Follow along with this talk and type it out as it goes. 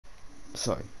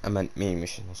Sorry, I meant main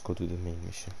mission. Let's go do the main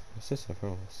mission. What's this in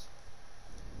front of us?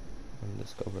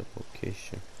 Undiscovered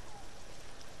location.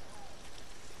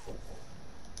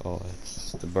 Oh,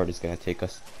 it's the bird is gonna take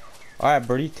us. Alright,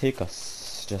 birdie, take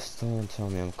us. Just don't tell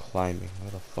me I'm climbing.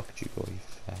 Where the fuck did you go, you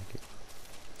faggot?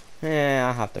 Yeah,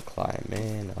 I have to climb,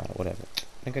 man. Alright, whatever.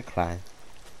 Nigga, climb.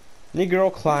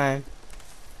 Negro, climb.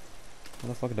 Where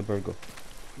the fuck did the bird go?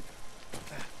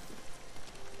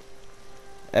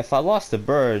 If I lost the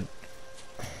bird,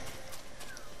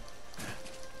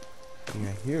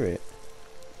 I hear it.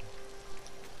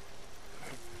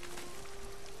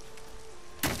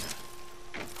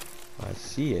 I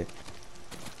see it.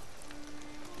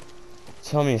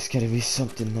 Tell me it's gonna be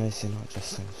something nice and not just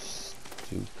some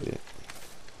stupid.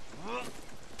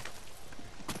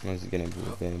 What's it gonna be?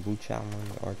 Bamboo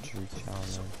challenge, archery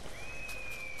challenge,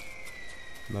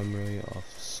 memory of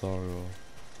sorrow.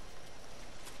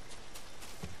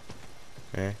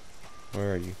 Eh?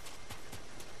 Where are you?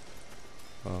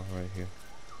 Oh, right here.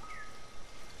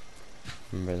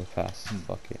 Remember the past.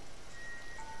 Fuck it.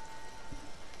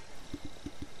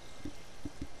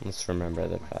 Let's remember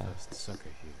the past.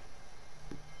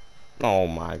 Oh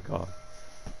my god.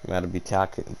 You gotta be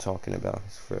talking about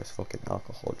his first fucking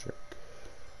alcohol drink.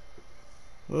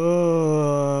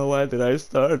 Oh, why did I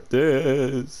start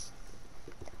this?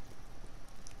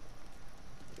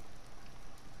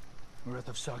 Worth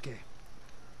of sake.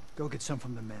 Go get some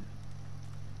from the men.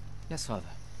 Yes, father.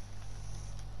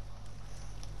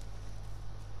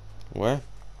 Where?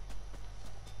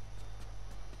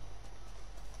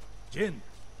 Jin,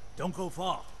 don't go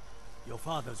far. Your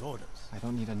father's orders. I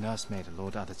don't need a nursemaid,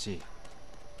 Lord Adachi.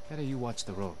 Better you watch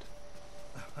the road.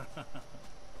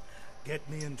 Get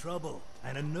me in trouble,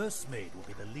 and a nursemaid will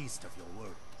be the least of your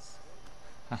worries.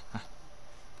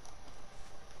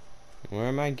 Where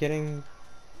am I getting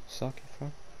sake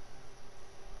from?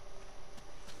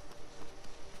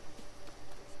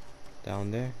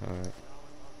 Down there? Alright.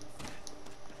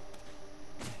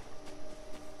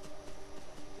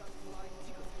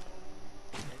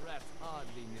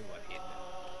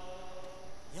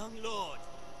 Young lord.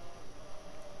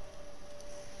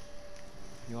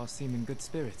 You all seem in good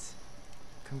spirits.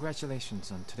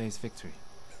 Congratulations on today's victory.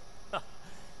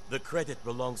 The credit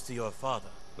belongs to your father.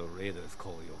 The raiders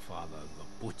call your father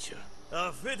the Butcher.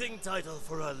 A fitting title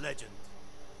for a legend.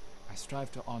 I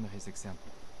strive to honor his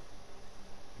example.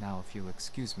 Now, if you'll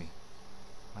excuse me,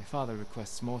 my father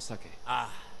requests more sake.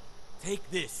 Ah, take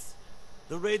this.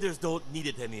 The raiders don't need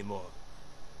it anymore.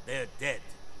 They're dead.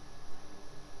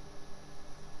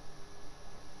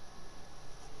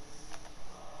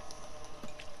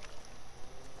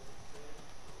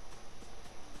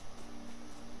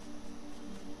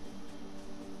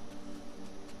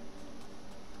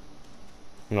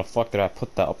 The fuck did I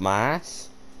put that up my ass?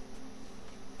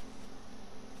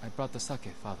 I brought the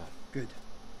sake, father. Good.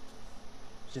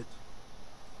 Sit.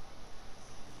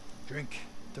 Drink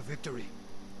to victory.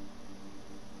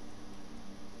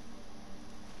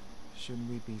 Shouldn't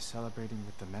we be celebrating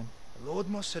with the men? The Lord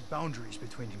must set boundaries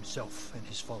between himself and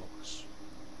his followers.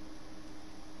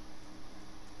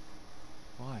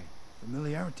 Why?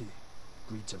 Familiarity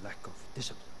breeds a lack of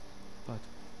discipline. But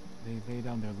they lay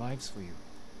down their lives for you.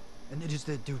 And it is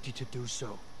their duty to do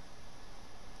so,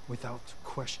 without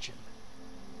question,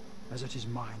 as it is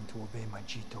mine to obey my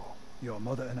Jito. Your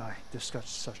mother and I discuss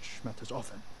such matters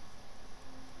often.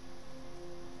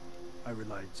 I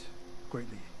relied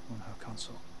greatly on her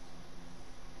counsel.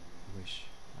 I wish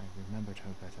I remembered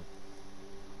her better.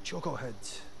 Choco had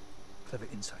clever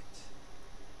insight,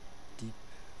 deep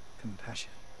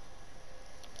compassion.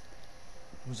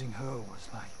 Losing her was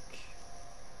like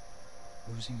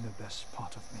losing the best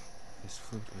part of me. This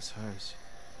fruit was hers.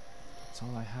 It's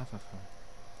all I have of her.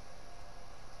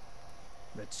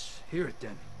 Let's hear it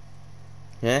then.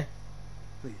 Yeah?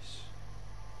 Please.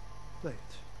 Play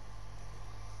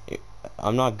it.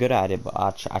 I'm not good at it, but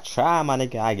I try, my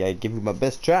nigga. I give you my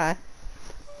best try.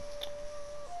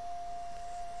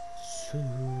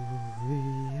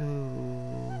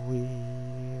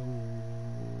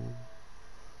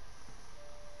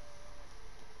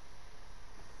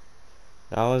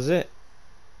 That was it.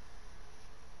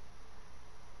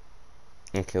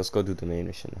 Okay, let's go do the main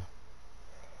mission now.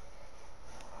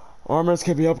 Armors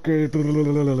can be upgraded.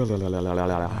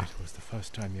 Tonight was the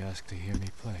first time you asked to hear me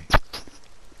play. The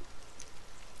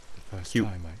first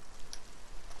time I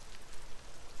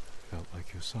felt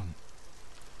like your son.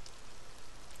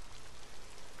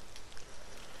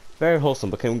 Very wholesome,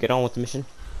 but can we get on with the mission?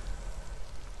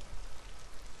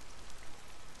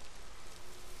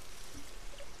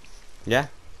 Yeah?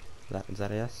 Is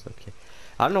that a yes? Okay.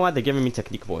 I don't know why they're giving me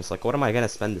technique voice. Like, what am I gonna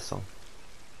spend this on?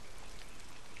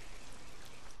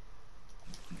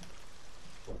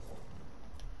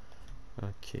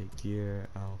 Okay, gear,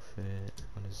 outfit.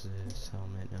 What is this?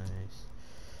 Helmet, nice.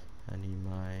 I need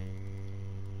my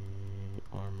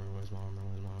armor. Where's my armor?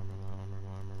 Where's my armor? My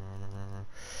armor.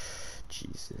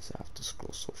 Jesus, I have to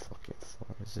scroll so fucking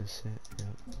far. Is this it?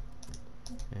 Yep.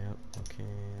 Yep.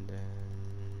 Okay, and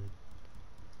then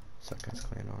Sakai's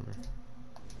clan armor.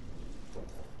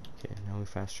 Okay, now we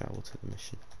fast travel to the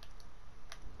mission.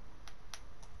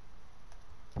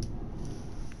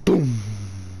 Boom!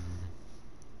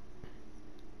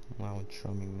 Loud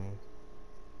drumming mode.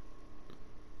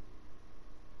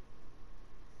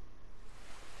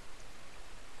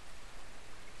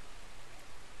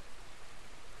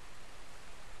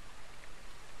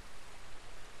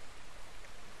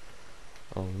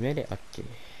 Oh, we made it. Okay.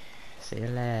 Say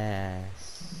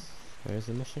less. Where's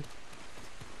the mission?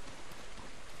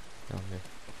 Down there.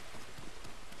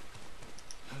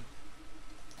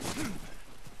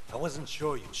 I wasn't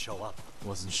sure you'd show up.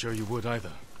 Wasn't sure you would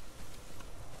either.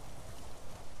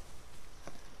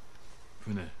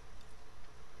 Fune,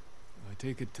 I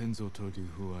take it Tenzo told you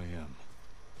who I am.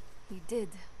 He did,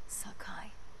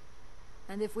 Sakai.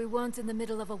 And if we weren't in the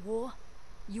middle of a war,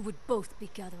 you would both be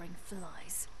gathering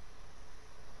flies.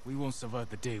 We won't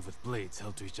survive the day with blades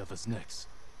held to each other's necks.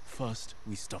 First,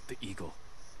 we stop the eagle.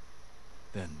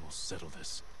 Then we'll settle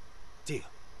this. Deal.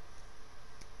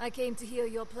 I came to hear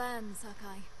your plan,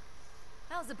 Sakai.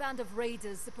 How's a band of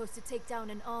raiders supposed to take down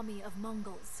an army of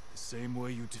Mongols? The same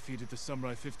way you defeated the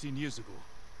samurai 15 years ago.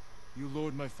 You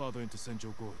lured my father into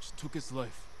Senjo Gorge, took his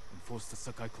life, and forced the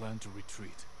Sakai clan to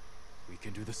retreat. We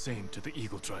can do the same to the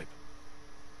Eagle tribe.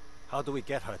 How do we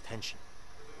get her attention?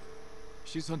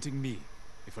 She's hunting me.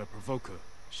 If I provoke her,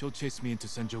 she'll chase me into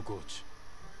Senjo Gorge.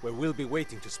 Where we'll be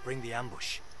waiting to spring the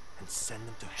ambush and send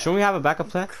them to hell. Shouldn't we have a backup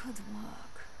plan? Could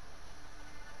work.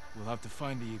 We'll have to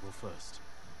find the eagle first.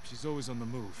 She's always on the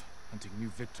move, hunting new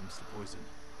victims to poison.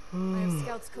 I have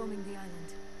scouts combing the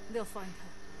island. They'll find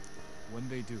her. When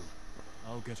they do,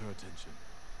 I'll get her attention.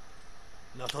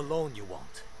 Not alone you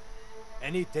won't.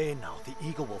 Any day now, the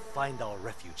eagle will find our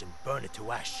refuge and burn it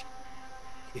to ash.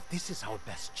 If this is our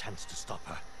best chance to stop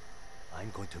her,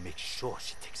 I'm going to make sure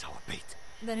she takes our bait.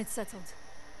 Then it's settled.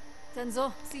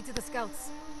 Tenzo, see to the scouts.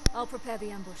 I'll prepare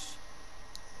the ambush.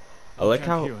 I like Camp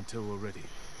how here until we're ready.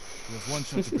 We have one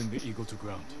shot to bring the eagle to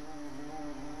ground.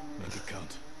 Make it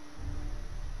count.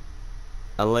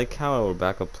 I like how our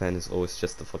backup plan is always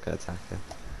just to fucking attack them.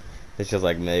 It's just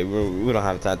like, man, we don't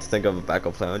have time to think of a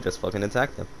backup plan. We'll just fucking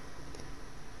attack them.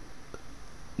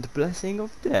 The blessing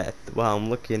of death. Wow, I'm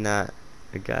looking at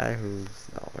a guy who's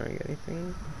not wearing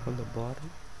anything on the bottom.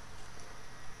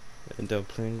 And they're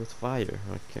playing with fire.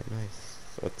 Okay, nice.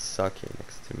 So it's Saki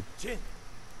next to me. Jin,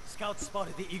 scouts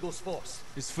spotted the eagle's force.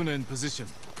 Is Fune in position?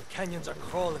 The canyons are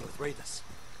crawling with raiders.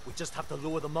 We just have to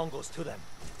lure the Mongols to them.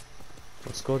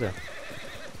 Let's go there.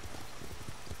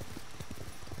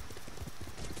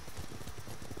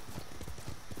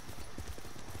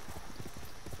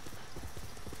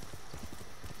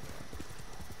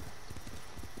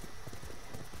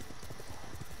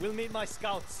 We'll meet my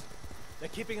scouts. They're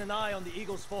keeping an eye on the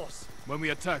eagle's force. When we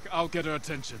attack, I'll get her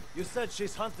attention. You said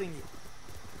she's hunting you.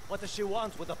 What does she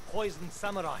want with a poisoned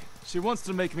samurai? She wants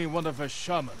to make me one of her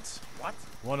shamans. What?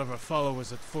 One of her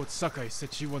followers at Fort Sakai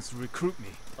said she wants to recruit me.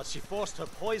 But she forced her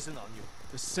poison on you.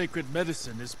 The sacred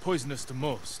medicine is poisonous to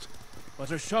most, but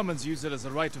her shamans use it as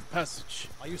a rite of passage.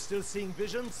 Are you still seeing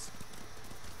visions?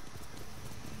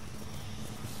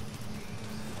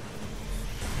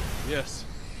 Yes,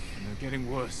 and they're getting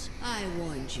worse. I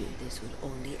warned you this would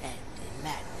only end in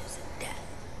madness and death.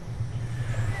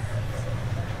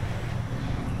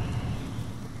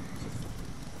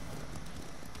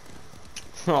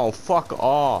 Oh, fuck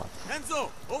off.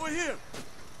 Tenzo, over here!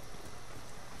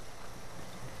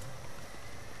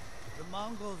 The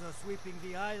Mongols are sweeping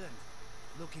the island,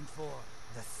 looking for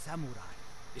the samurai.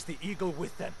 Is the eagle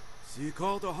with them? She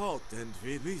called a halt and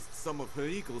released some of her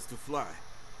eagles to fly.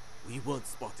 We weren't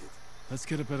spotted. Let's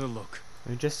get a better look.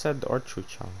 I just said the archery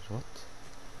challenge. What?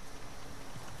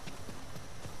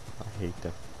 I hate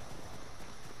them.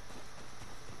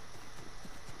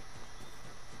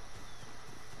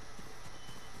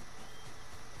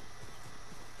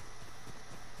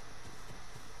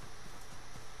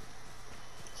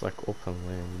 It's like open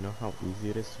land. You know how easy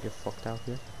it is to get fucked out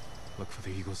here? Look for the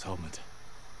eagle's helmet.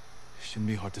 Shouldn't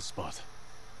be hard to spot.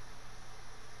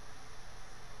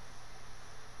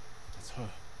 That's her.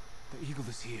 The eagle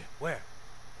is here. Where?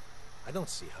 I don't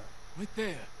see her. Right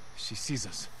there. She sees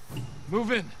us.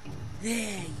 Move in!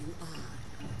 There you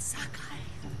are, Sakai.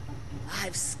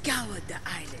 I've scoured the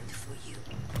island for you.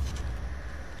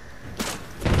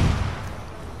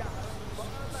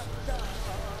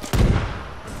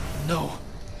 No!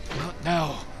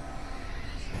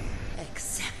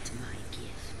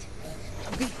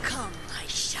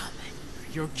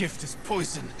 gift is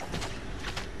poison.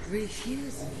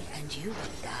 Refuse me and you will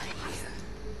die here,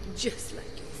 just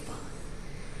like your father.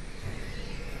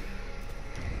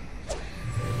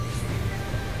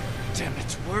 Damn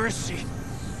it, where is she?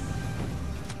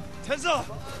 Tenzo!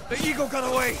 The eagle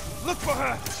got away! Look for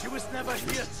her! She was never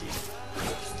here, Chief.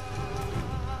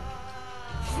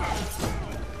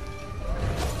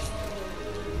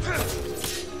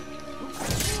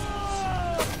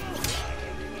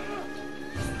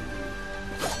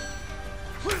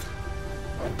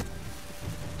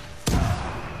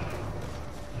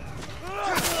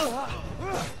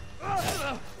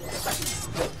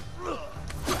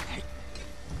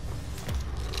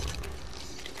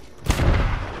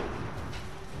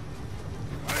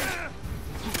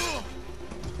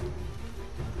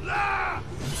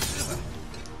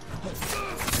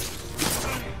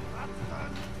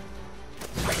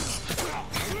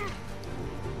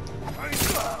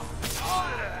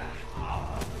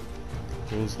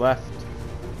 Who's left?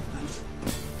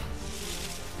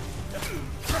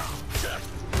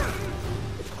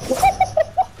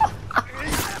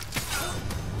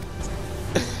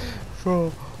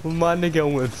 Bro, my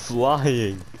nigga went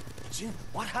flying. Jin,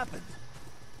 what happened?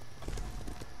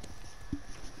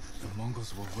 The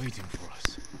Mongols were waiting for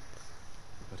us.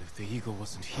 But if the eagle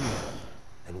wasn't here...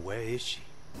 And where is she?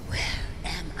 Where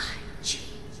am I, Chief?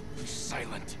 Be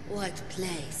silent. What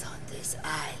place on this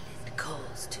island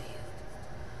calls to you?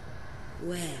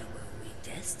 Where were we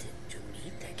destined to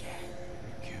meet again?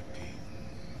 Can't be.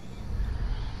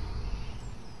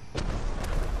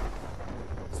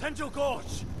 Senjo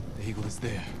Gorge! The eagle is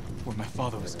there, where my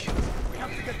father was killed. We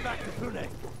have to get back to Pune.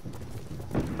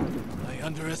 I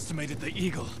underestimated the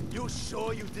eagle. You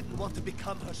sure you didn't want to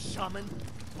become her shaman?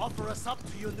 Offer us up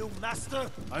to your new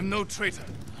master? I'm no traitor.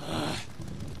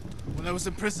 When I was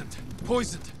imprisoned,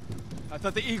 poisoned, I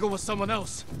thought the eagle was someone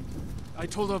else. I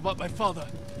told her about my father,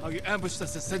 how you ambushed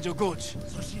us at Senjo Gorge.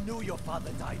 So she knew your father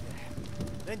died there.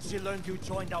 Then she learned you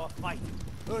joined our fight.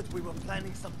 Heard we were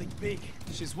planning something big.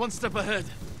 She's one step ahead.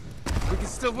 We can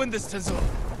still win this, Tenzo.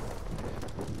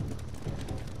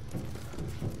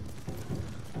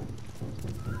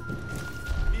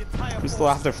 We still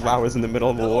after flowers in the middle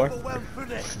of a war.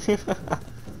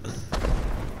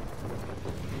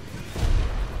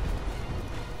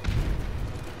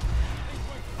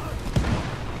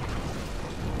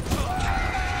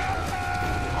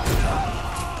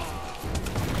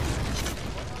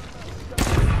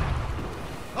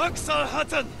 Aksal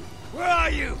Hutton! Where are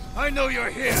you? I know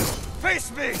you're here!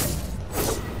 Face me!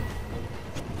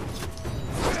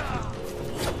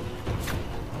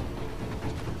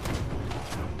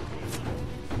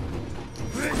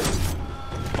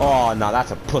 Oh, no,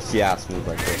 that's a pussy ass move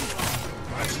right there.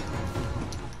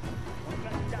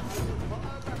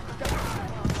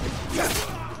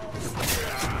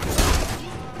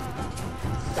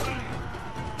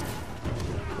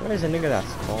 Where is the nigga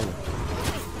that's calling?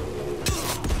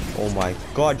 Oh my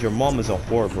god, your mom is a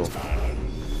whore, bro.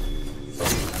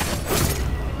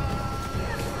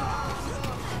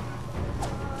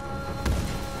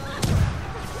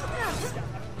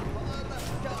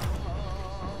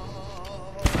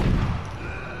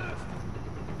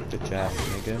 Good job,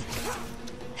 nigga.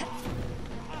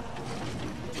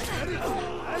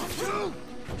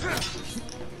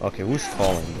 Okay, who's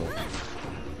calling, bro?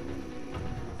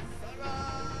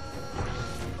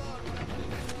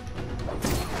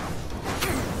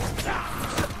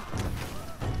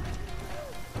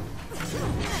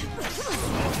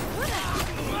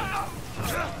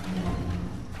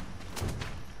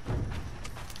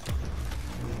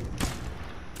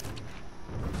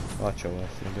 Watch your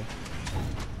ass, nigga.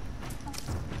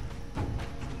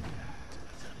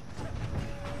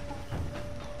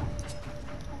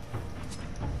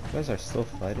 You guys are still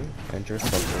fighting? And you're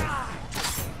still there.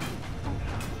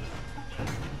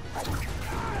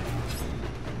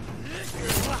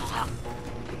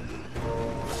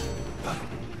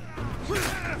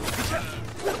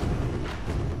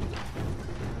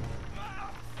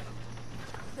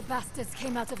 The bastards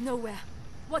came out of nowhere.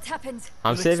 What happened?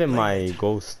 I'm saving my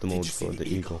ghost mode for the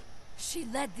eagle. She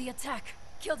led the attack.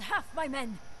 Killed half my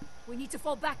men. We need to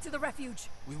fall back to the refuge.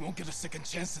 We won't get a second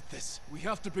chance at this. We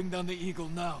have to bring down the eagle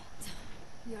now.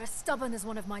 You're as stubborn as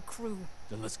one of my crew.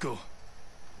 Then let's go.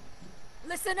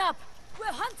 Listen up!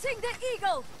 We're hunting the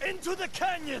eagle! Into the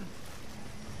canyon!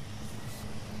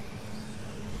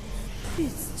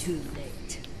 It's too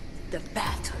late. The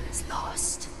battle is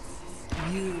lost.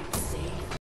 You saved